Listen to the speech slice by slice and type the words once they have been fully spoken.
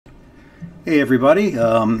Hey everybody,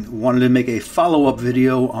 wanted to make a follow-up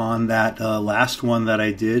video on that last one that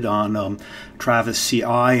I did on Travis CI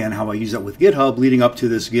and how I use that with GitHub leading up to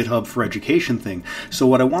this GitHub for Education thing. So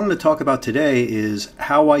what I wanted to talk about today is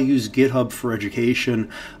how I use GitHub for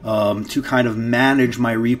Education to kind of manage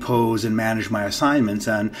my repos and manage my assignments.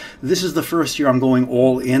 And this is the first year I'm going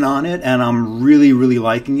all in on it, and I'm really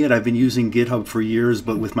liking it. I've been using GitHub for years,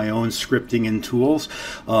 but with my own scripting and tools.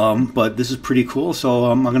 But this is pretty cool, so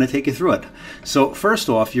I'm going to take you through it. So first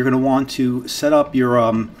off, you're going to want to set up your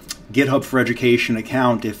GitHub for Education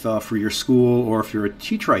account if for your school, or if you're a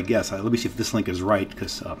teacher, I guess. Let me see if this link is right,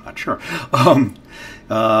 because I'm not sure.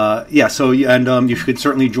 Yeah, so you should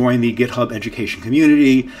certainly join the GitHub Education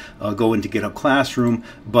community, go into GitHub Classroom,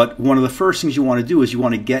 but one of the first things you want to do is you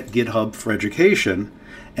want to get GitHub for Education.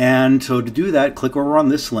 And so to do that, click over on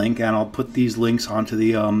this link, and I'll put these links onto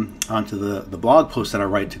the blog post that I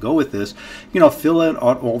write to go with this. You know, fill in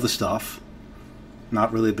all the stuff,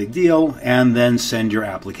 not really a big deal, and then send your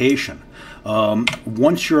application.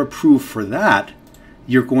 Once you're approved for that,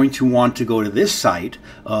 you're going to want to go to this site,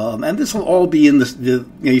 and this will all be in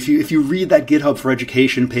if you read that GitHub for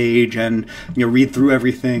Education page and read through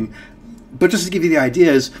everything. But just to give you the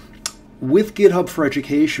ideas, with GitHub for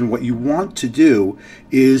Education, what you want to do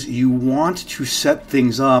is you want to set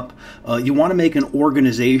things up. You want to make an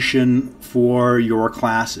organization for your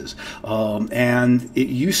classes. And it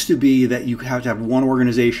used to be that you have to have one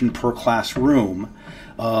organization per classroom.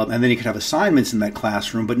 And then you could have assignments in that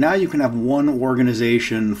classroom, but now you can have one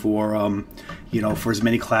organization for, for as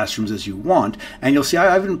many classrooms as you want. And you'll see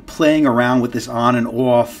I've been playing around with this on and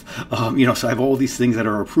off, so I have all these things that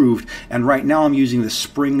are approved. And right now I'm using the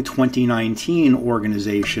Spring 2019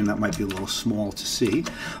 organization. That might be a little small to see.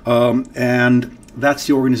 And that's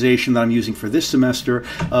the organization that I'm using for this semester.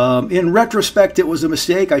 In retrospect, it was a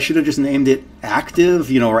mistake. I should have just named it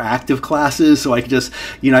Active, or Active Classes. So I could just,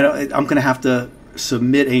 I'm going to have to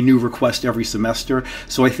submit a new request every semester.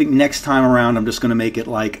 So I think next time around I'm just going to make it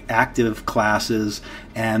like Active Classes,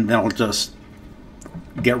 and then I'll just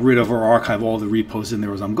get rid of or archive all the repos in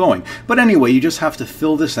there as I'm going. But anyway, you just have to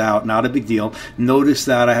fill this out, not a big deal. Notice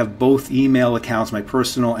that I have both email accounts, my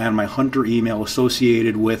personal and my Hunter email,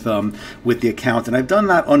 associated with the account, and I've done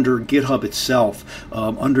that under GitHub itself.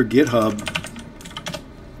 Under GitHub,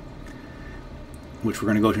 which we're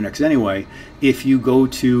going to go to next anyway, if you go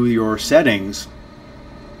to your settings,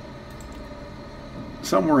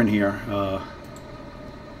 somewhere in here,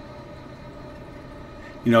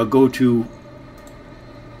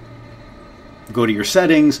 go to your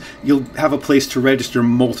settings, you'll have a place to register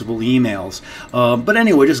multiple emails. But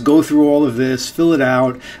anyway, just go through all of this, fill it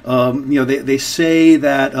out. They say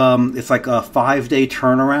that it's like a 5-day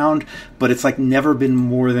turnaround, but it's like never been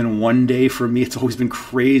more than 1 day for me. It's always been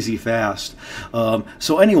crazy fast.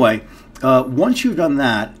 So anyway, once you've done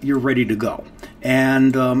that, you're ready to go.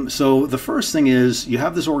 And so the first thing is you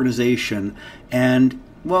have this organization, and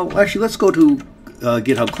well, actually, let's go to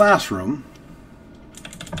GitHub Classroom.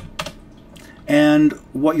 And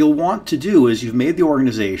what you'll want to do is you've made the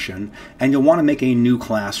organization, and you'll want to make a new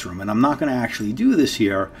classroom. And I'm not going to actually do this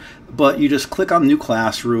here, but you just click on New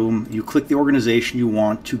Classroom, you click the organization you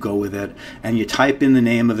want to go with it, and you type in the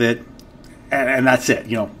name of it, and that's it.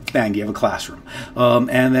 Bang, you have a classroom.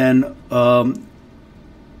 And then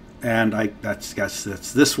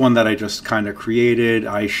that's this one that I just kind of created.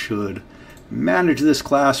 I should manage this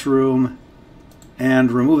classroom and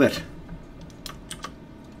remove it.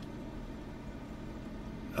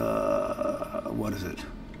 What is it?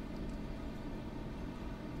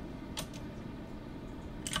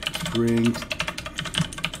 Spring.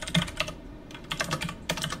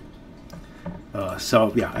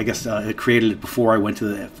 So yeah, I guess it created it before I went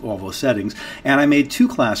to all those settings. And I made 2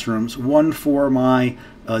 classrooms, one for my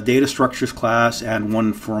data structures class and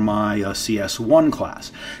one for my CS1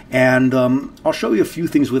 class. And I'll show you a few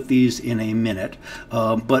things with these in a minute.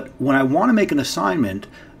 But when I want to make an assignment,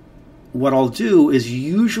 what I'll do is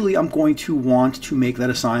usually I'm going to want to make that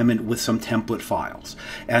assignment with some template files.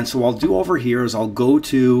 And so what I'll do over here is let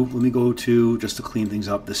me go to, just to clean things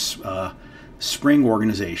up, this Spring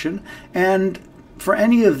organization. And for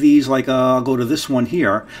any of these, like I'll go to this one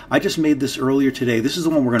here. I just made this earlier today. This is the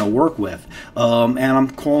one we're going to work with. And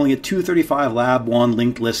I'm calling it 235 Lab 1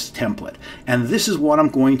 linked list template. And this is what I'm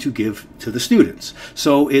going to give to the students.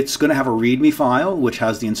 So it's going to have a README file, which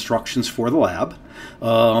has the instructions for the lab.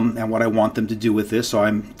 and what I want them to do with this. So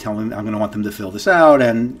I'm going to want them to fill this out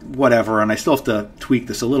and whatever, and I still have to tweak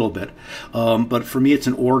this a little bit. But for me, it's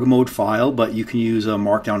an org mode file, but you can use a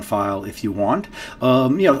markdown file if you want.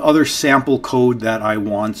 Other sample code that I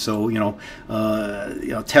want. So,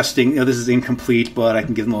 testing, this is incomplete, but I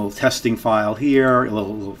can give them a little testing file here, a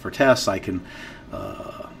little for tests. I can,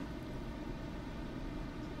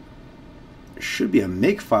 should be a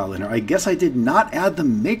make file in here. I guess I did not add the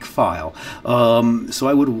make file. So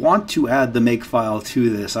I would want to add the make file to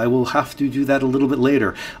this. I will have to do that a little bit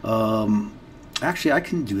later. Actually, I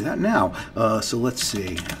can do that now. So let's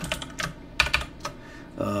see.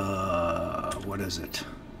 What is it?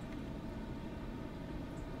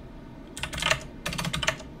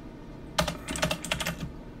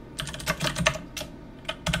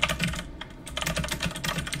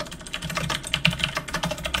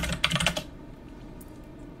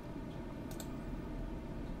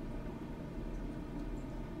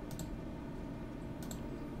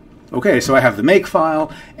 Okay, so I have the make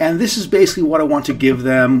file, and this is basically what I want to give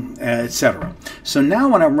them, etc. So now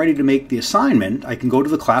when I'm ready to make the assignment, I can go to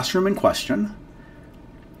the classroom in question.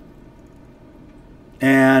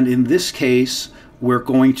 And in this case, we're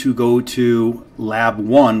going to go to Lab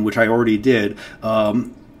 1, which I already did.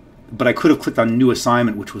 But I could have clicked on New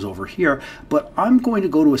Assignment, which was over here. But I'm going to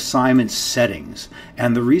go to Assignment Settings.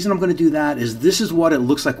 And the reason I'm going to do that is this is what it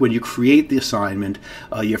looks like when you create the assignment.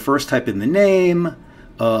 You first type in the name,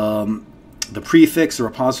 the prefix, the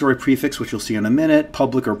repository prefix, which you'll see in a minute,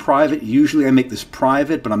 public or private. Usually I make this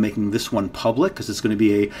private, but I'm making this one public because it's going to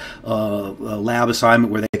be a lab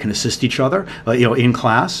assignment where they can assist each other, in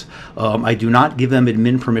class. I do not give them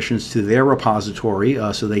admin permissions to their repository,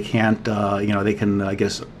 so they can't, they can, I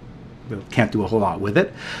guess, can't do a whole lot with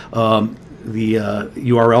it. The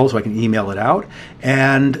URL so I can email it out,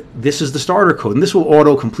 and this is the starter code, and this will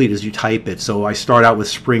auto-complete as you type it. So I start out with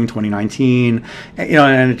spring 2019,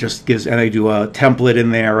 and it just gives, and I do a template in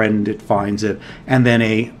there and it finds it, and then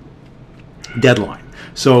a deadline.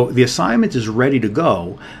 So the assignment is ready to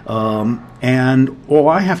go, and all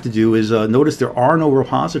I have to do is notice there are no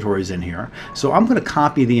repositories in here, so I'm going to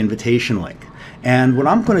copy the invitation link, and what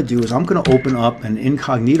I'm going to do is I'm going to open up an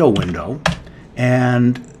incognito window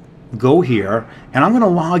and go here, and I'm going to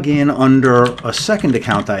log in under a second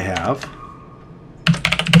account I have,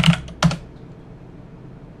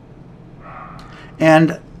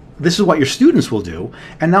 and this is what your students will do,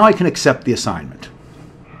 and now I can accept the assignment.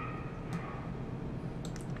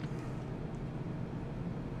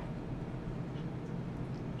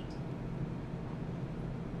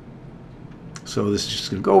 So this is just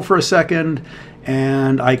going to go for a second,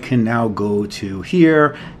 and I can now go to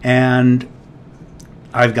here, and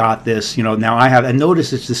I've got this, now I have, and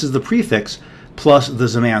notice this is the prefix plus the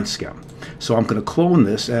Zamanskim. So I'm going to clone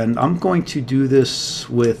this, and I'm going to do this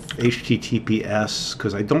with HTTPS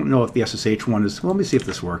because I don't know if the SSH one is, well, let me see if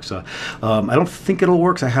this works. I don't think it'll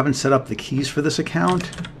work because I haven't set up the keys for this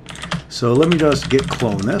account. So let me just git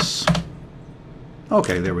clone this.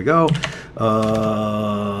 Okay, there we go.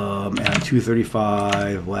 And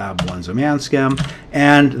 235 lab 1 Zamanskim,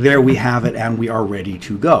 and there we have it, and we are ready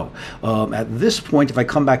to go. At this point, if I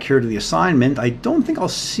come back here to the assignment, I don't think I'll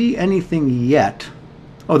see anything yet.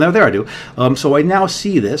 Oh, there I do. So I now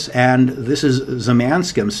see this, and this is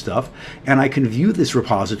Zamanskim stuff, and I can view this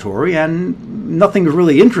repository, and nothing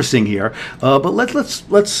really interesting here. But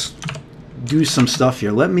let's do some stuff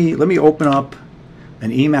here. Let me open up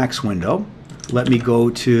an Emacs window. Let me go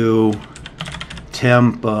to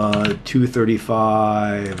temp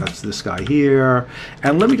 235, that's this guy here,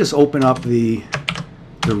 and let me just open up the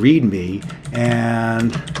README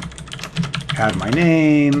and add my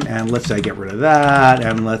name, and let's say I get rid of that,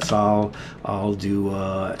 and I'll do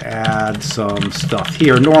add some stuff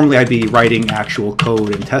here. Normally I'd be writing actual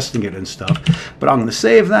code and testing it and stuff, but I'm going to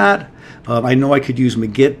save that. I know I could use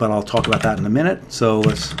Magit, but I'll talk about that in a minute. So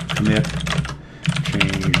let's commit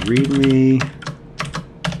change README,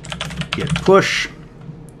 git push,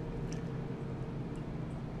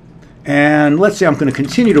 and let's say I'm going to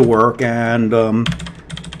continue to work, and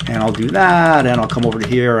I'll do that, and I'll come over to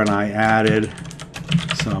here, and I added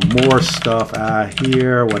some more stuff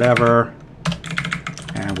here, whatever,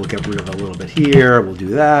 and we'll get rid of a little bit here. We'll do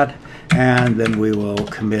that, and then we will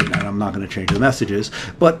commit, and I'm not going to change the messages,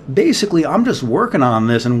 but basically I'm just working on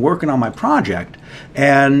this and working on my project,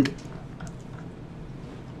 and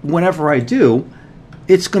whenever I do,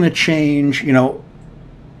 it's going to change,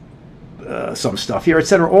 some stuff here,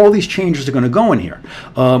 etc. All these changes are going to go in here.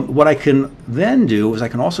 What I can then do is I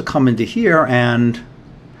can also come into here and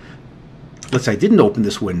let's say I didn't open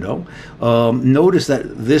this window, notice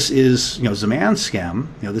that this is, Zamanscam.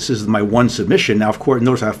 This is my one submission. Now, of course,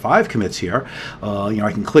 notice I have 5 commits here.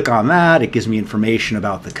 I can click on that. It gives me information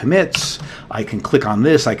about the commits. I can click on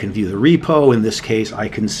this. I can view the repo. In this case, I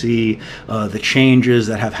can see the changes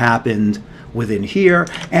that have happened within here,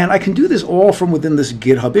 and I can do this all from within this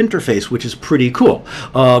GitHub interface, which is pretty cool.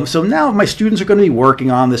 So now my students are going to be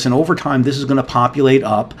working on this, and over time this is going to populate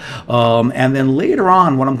up, and then later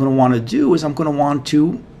on what I'm going to want to do is I'm going to want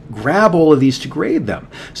to grab all of these to grade them.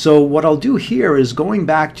 So what I'll do here is going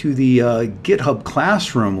back to the GitHub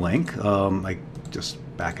Classroom link. I just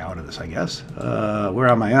back out of this, I guess. Where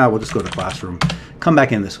am I? We'll just go to Classroom. Come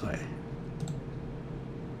back in this way.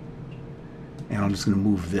 And I'm just going to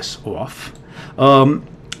move this off.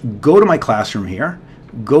 Go to my classroom here,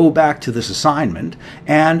 go back to this assignment,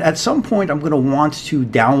 and at some point I'm going to want to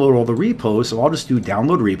download all the repos, so I'll just do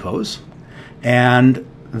download repos, and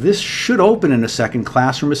this should open in a second,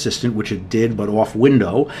 Classroom Assistant, which it did, but off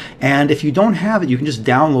window, and if you don't have it, you can just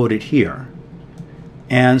download it here.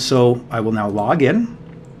 And so I will now log in.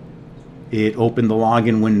 It opened the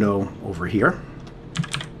login window over here.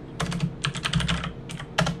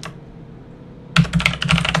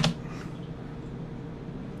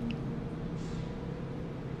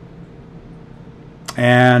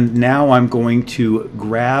 And now I'm going to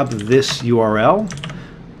grab this URL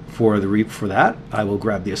for that. I will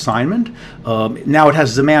grab the assignment. Now it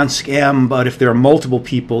has Zamanscam, but if there are multiple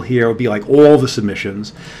people here, it would be like all the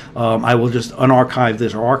submissions. I will just unarchive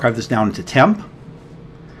this or archive this down into temp.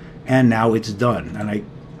 And now it's done. And I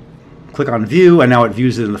click on view, and now it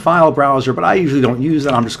views it in the file browser, but I usually don't use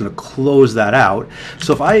that. I'm just going to close that out.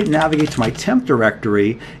 So if I navigate to my temp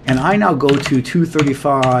directory and I now go to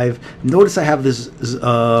 235, notice I have this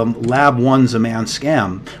lab 1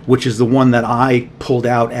 Zamanscam, which is the one that I pulled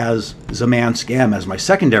out as Zamanscam as my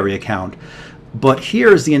secondary account. But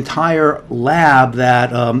here's the entire lab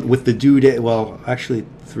that with the due date, well, actually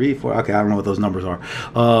 3, 4, okay, I don't know what those numbers are,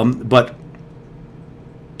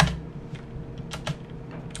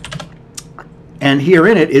 and here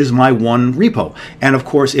in it is my one repo. And of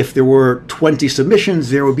course, if there were 20 submissions,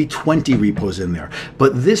 there would be 20 repos in there.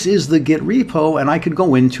 But this is the Git repo, and I could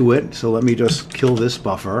go into it. So let me just kill this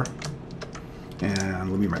buffer. And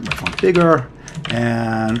let me make my font bigger.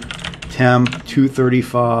 And temp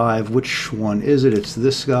 235, which one is it? It's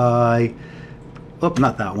this guy. Oh,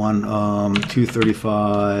 not that one.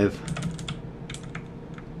 235.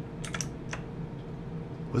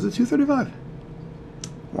 Was it 235?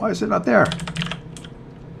 Why is it not there?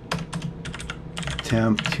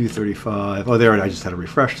 Temp 235. Oh, there it is. I just had to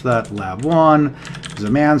refresh that. Lab 1,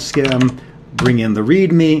 Zamanscam, bring in the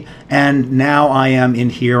README, and now I am in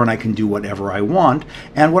here and I can do whatever I want.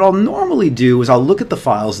 And what I'll normally do is I'll look at the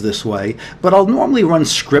files this way, but I'll normally run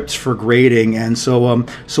scripts for grading. And so,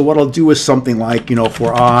 so what I'll do is something like,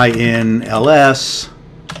 for I in ls,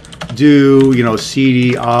 do,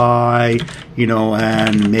 cdi,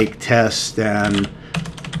 and make test, and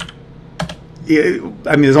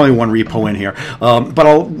I mean, there's only one repo in here, but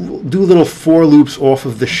I'll do little for loops off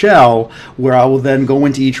of the shell where I will then go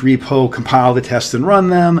into each repo, compile the tests and run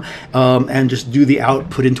them, and just do the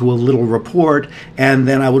output into a little report, and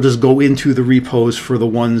then I will just go into the repos for the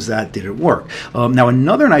ones that didn't work. Now,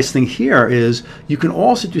 another nice thing here is you can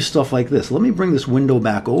also do stuff like this. Let me bring this window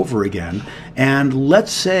back over again, and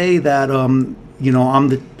let's say that I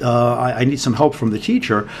need some help from the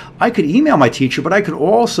teacher. I could email my teacher, but I could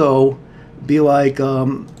also be like,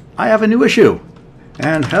 I have a new issue,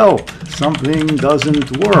 and help, something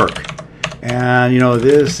doesn't work, and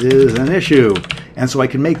this is an issue, and so I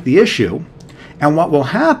can make the issue, and what will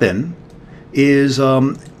happen is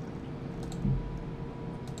in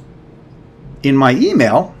my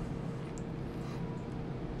email,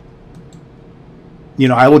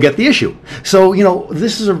 I will get the issue. So,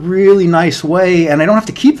 this is a really nice way, and I don't have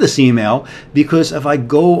to keep this email, because if I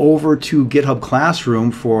go over to GitHub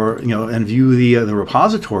Classroom for, and view the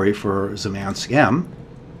repository for Zamanscam,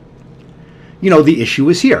 the issue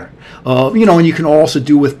is here. And you can also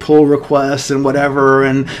do with pull requests and whatever,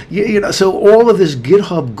 and, so all of this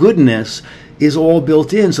GitHub goodness is all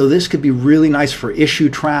built in. So this could be really nice for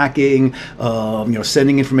issue tracking,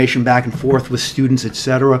 sending information back and forth with students,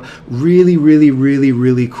 etc. Really, really, really,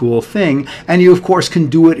 really cool thing. And you, of course,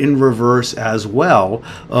 can do it in reverse as well.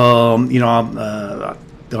 Don't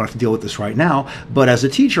have to deal with this right now, but as a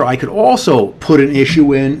teacher, I could also put an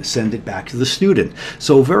issue in, send it back to the student.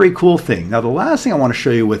 So very cool thing. Now, the last thing I want to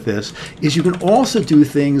show you with this is you can also do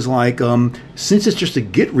things like, since it's just a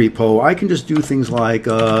Git repo, I can just do things like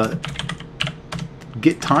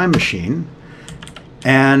Git time machine,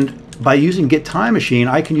 and by using Git Time Machine,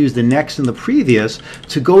 I can use the next and the previous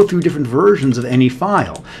to go through different versions of any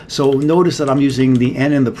file. So notice that I'm using the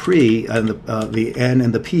N and the pre and the N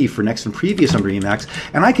and the P for next and previous under Emacs,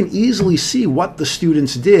 and I can easily see what the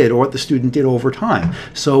students did or what the student did over time.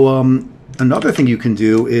 So another thing you can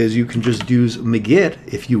do is you can just use mgit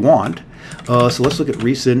if you want. So let's look at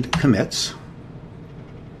recent commits.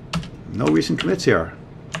 No recent commits here.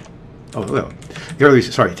 Oh, well,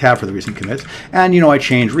 sorry, tab for the recent commits. And, I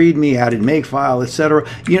changed README, added makefile, etc.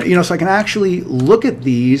 So I can actually look at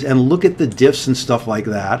these and look at the diffs and stuff like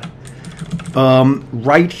that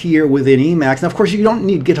right here within Emacs. Now, of course, you don't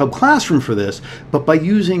need GitHub Classroom for this, but by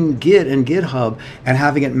using Git and GitHub and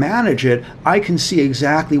having it manage it, I can see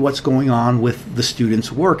exactly what's going on with the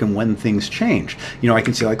student's work and when things change. I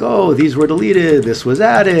can see like, oh, these were deleted, this was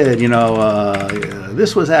added,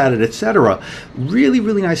 this was added, etc. Really,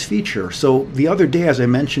 really nice feature. So the other day, as I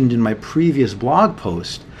mentioned in my previous blog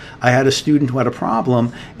post, I had a student who had a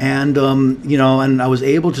problem, and and I was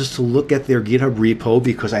able just to look at their GitHub repo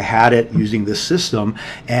because I had it using this system,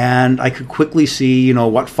 and I could quickly see,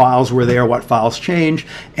 what files were there, what files changed,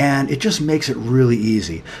 and it just makes it really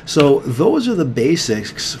easy. So those are the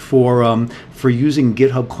basics for using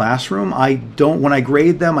GitHub Classroom. When I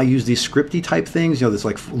grade them, I use these scripty type things, this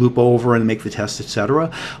like loop over and make the test,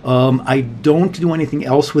 etc. I don't do anything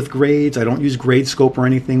else with grades. I don't use GradeScope or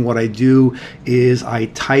anything. What I do is I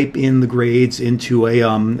type in the grades into a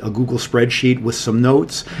Google spreadsheet with some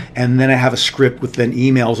notes, and then I have a script which then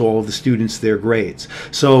emails all of the students their grades.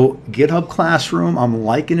 So GitHub Classroom, I'm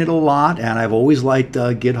liking it a lot, and I've always liked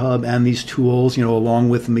GitHub and these tools, along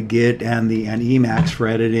with mgit and Emacs for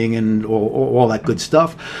editing and all that good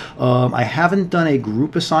stuff. I haven't done a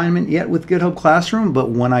group assignment yet with GitHub Classroom, but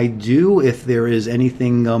when I do, if there is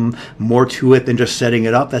anything more to it than just setting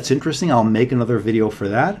it up that's interesting, I'll make another video for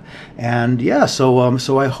that. And yeah, so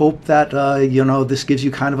I hope that this gives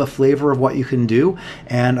you kind of a flavor of what you can do,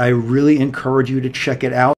 and I really encourage you to check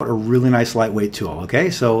it out. A really nice lightweight tool. Okay,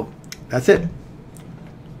 so that's it.